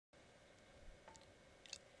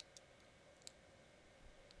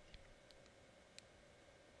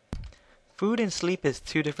Food and sleep is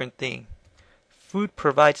two different things. Food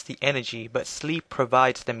provides the energy, but sleep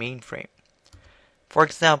provides the mainframe. For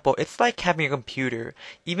example, it's like having a computer.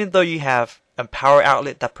 Even though you have a power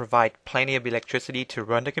outlet that provides plenty of electricity to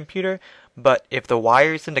run the computer, but if the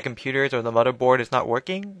wires in the computers or the motherboard is not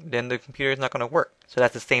working, then the computer is not going to work. So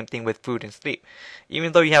that's the same thing with food and sleep.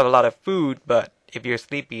 Even though you have a lot of food, but if you're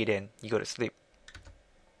sleepy, then you go to sleep.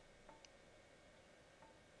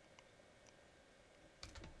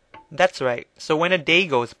 That's right. So when a day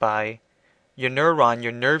goes by, your neuron,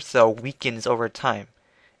 your nerve cell weakens over time.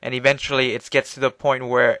 And eventually it gets to the point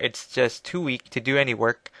where it's just too weak to do any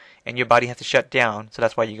work and your body has to shut down. So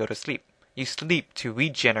that's why you go to sleep. You sleep to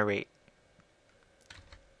regenerate.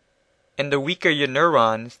 And the weaker your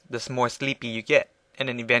neurons, the more sleepy you get. And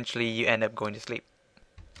then eventually you end up going to sleep.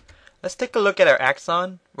 Let's take a look at our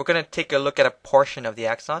axon. We're going to take a look at a portion of the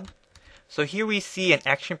axon. So here we see an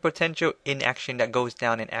action potential in action that goes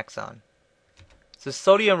down an axon. So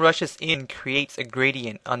sodium rushes in, creates a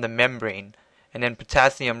gradient on the membrane, and then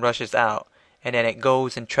potassium rushes out, and then it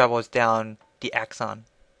goes and travels down the axon.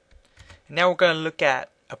 And now we're going to look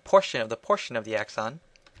at a portion of the axon.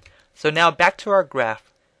 So now back to our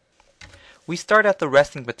graph. We start at the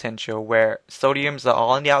resting potential where sodiums are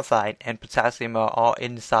all on the outside and potassium are all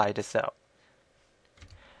inside the cell.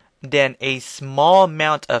 Then a small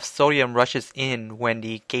amount of sodium rushes in when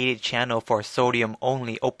the gated channel for sodium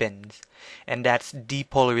only opens, and that's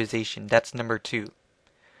depolarization. That's number 2.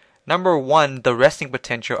 Number 1, the resting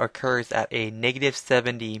potential occurs at a negative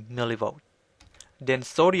 70 millivolt. Then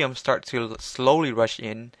sodium starts to slowly rush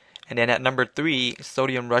in, and then at number 3,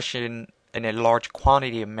 sodium rushes in a large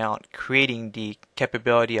quantity amount, creating the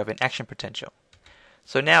capability of an action potential.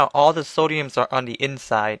 So now all the sodiums are on the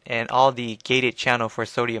inside and all the gated channel for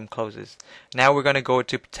sodium closes. Now we're going to go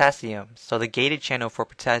to potassium. So the gated channel for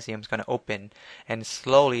potassium is going to open and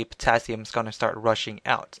slowly potassium is going to start rushing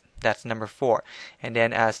out. That's number 4. And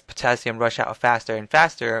then as potassium rush out faster and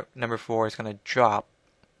faster, number 4 is going to drop.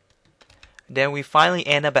 Then we finally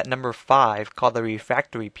end up at number 5 called the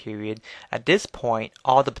refractory period. At this point,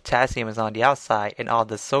 all the potassium is on the outside and all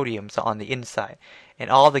the sodiums are on the inside. And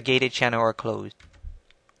all the gated channel are closed.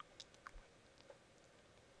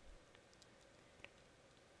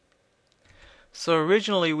 So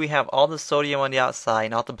originally we have all the sodium on the outside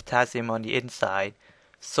and all the potassium on the inside.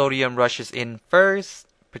 Sodium rushes in first,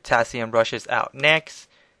 potassium rushes out next.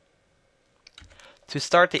 To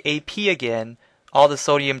start the AP again, all the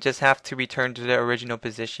sodium just have to return to their original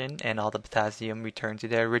position and all the potassium return to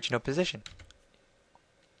their original position.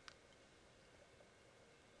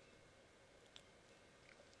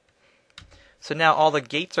 So now all the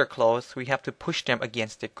gates are closed, we have to push them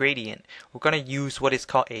against the gradient. We're going to use what is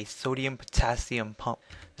called a sodium-potassium pump.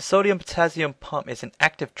 The sodium-potassium pump is an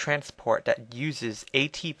active transport that uses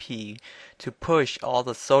ATP to push all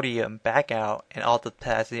the sodium back out and all the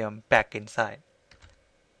potassium back inside.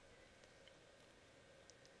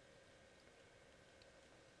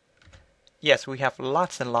 Yes, we have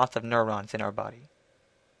lots and lots of neurons in our body.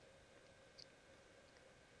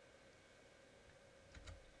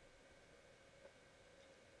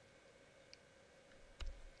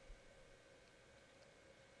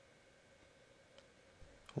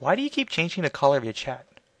 Why do you keep changing the color of your chat?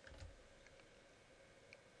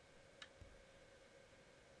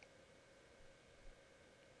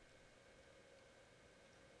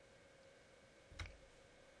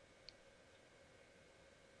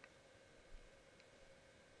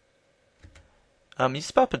 You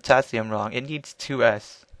spelled potassium wrong. It needs 2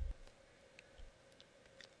 S.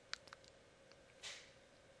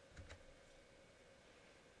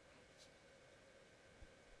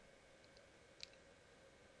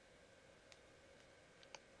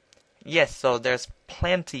 Yes, so there's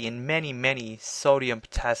plenty and many sodium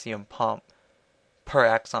potassium pump per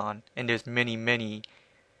axon, and there's many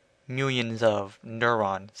millions of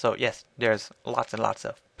neurons. So yes, there's lots and lots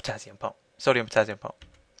of potassium pump, sodium potassium pump.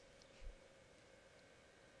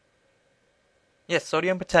 Yes,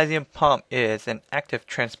 sodium potassium pump is an active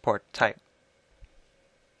transport type.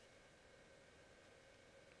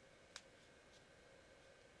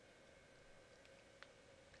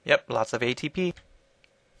 Yep, lots of ATP.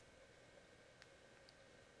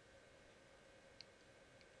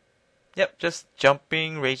 Yep, just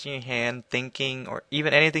jumping, raising your hand, thinking, or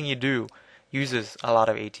even anything you do uses a lot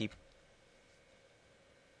of ATP.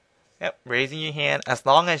 Yep, raising your hand, as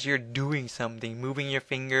long as you're doing something, moving your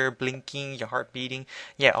finger, blinking, your heart beating,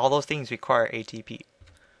 yeah, all those things require ATP.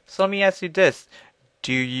 So let me ask you this,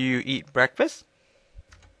 do you eat breakfast?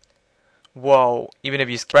 Whoa, even if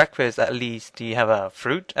you skip breakfast at least, do you have a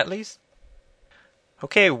fruit at least?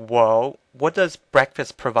 Okay, whoa, what does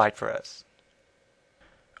breakfast provide for us?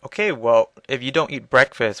 Okay, well, if you don't eat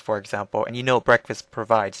breakfast, for example, and you know breakfast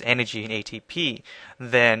provides energy and ATP,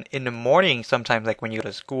 then in the morning, sometimes like when you go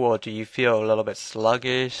to school, do you feel a little bit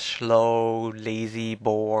sluggish, slow, lazy,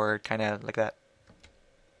 bored, kind of like that?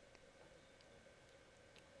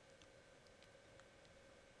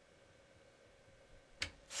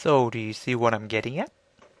 So, do you see what I'm getting at?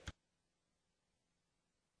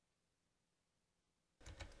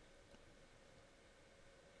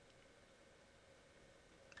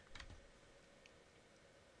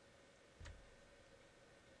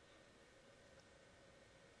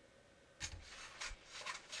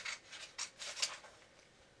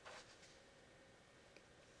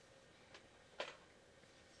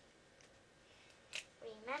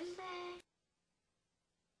 Remember?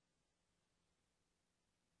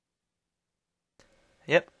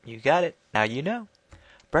 Yep, you got it. Now you know.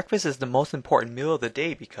 Breakfast is the most important meal of the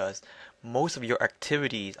day because most of your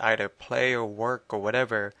activities, either play or work or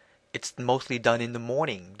whatever, it's mostly done in the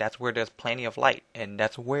morning. That's where there's plenty of light, and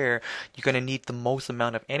that's where you're going to need the most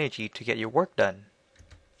amount of energy to get your work done.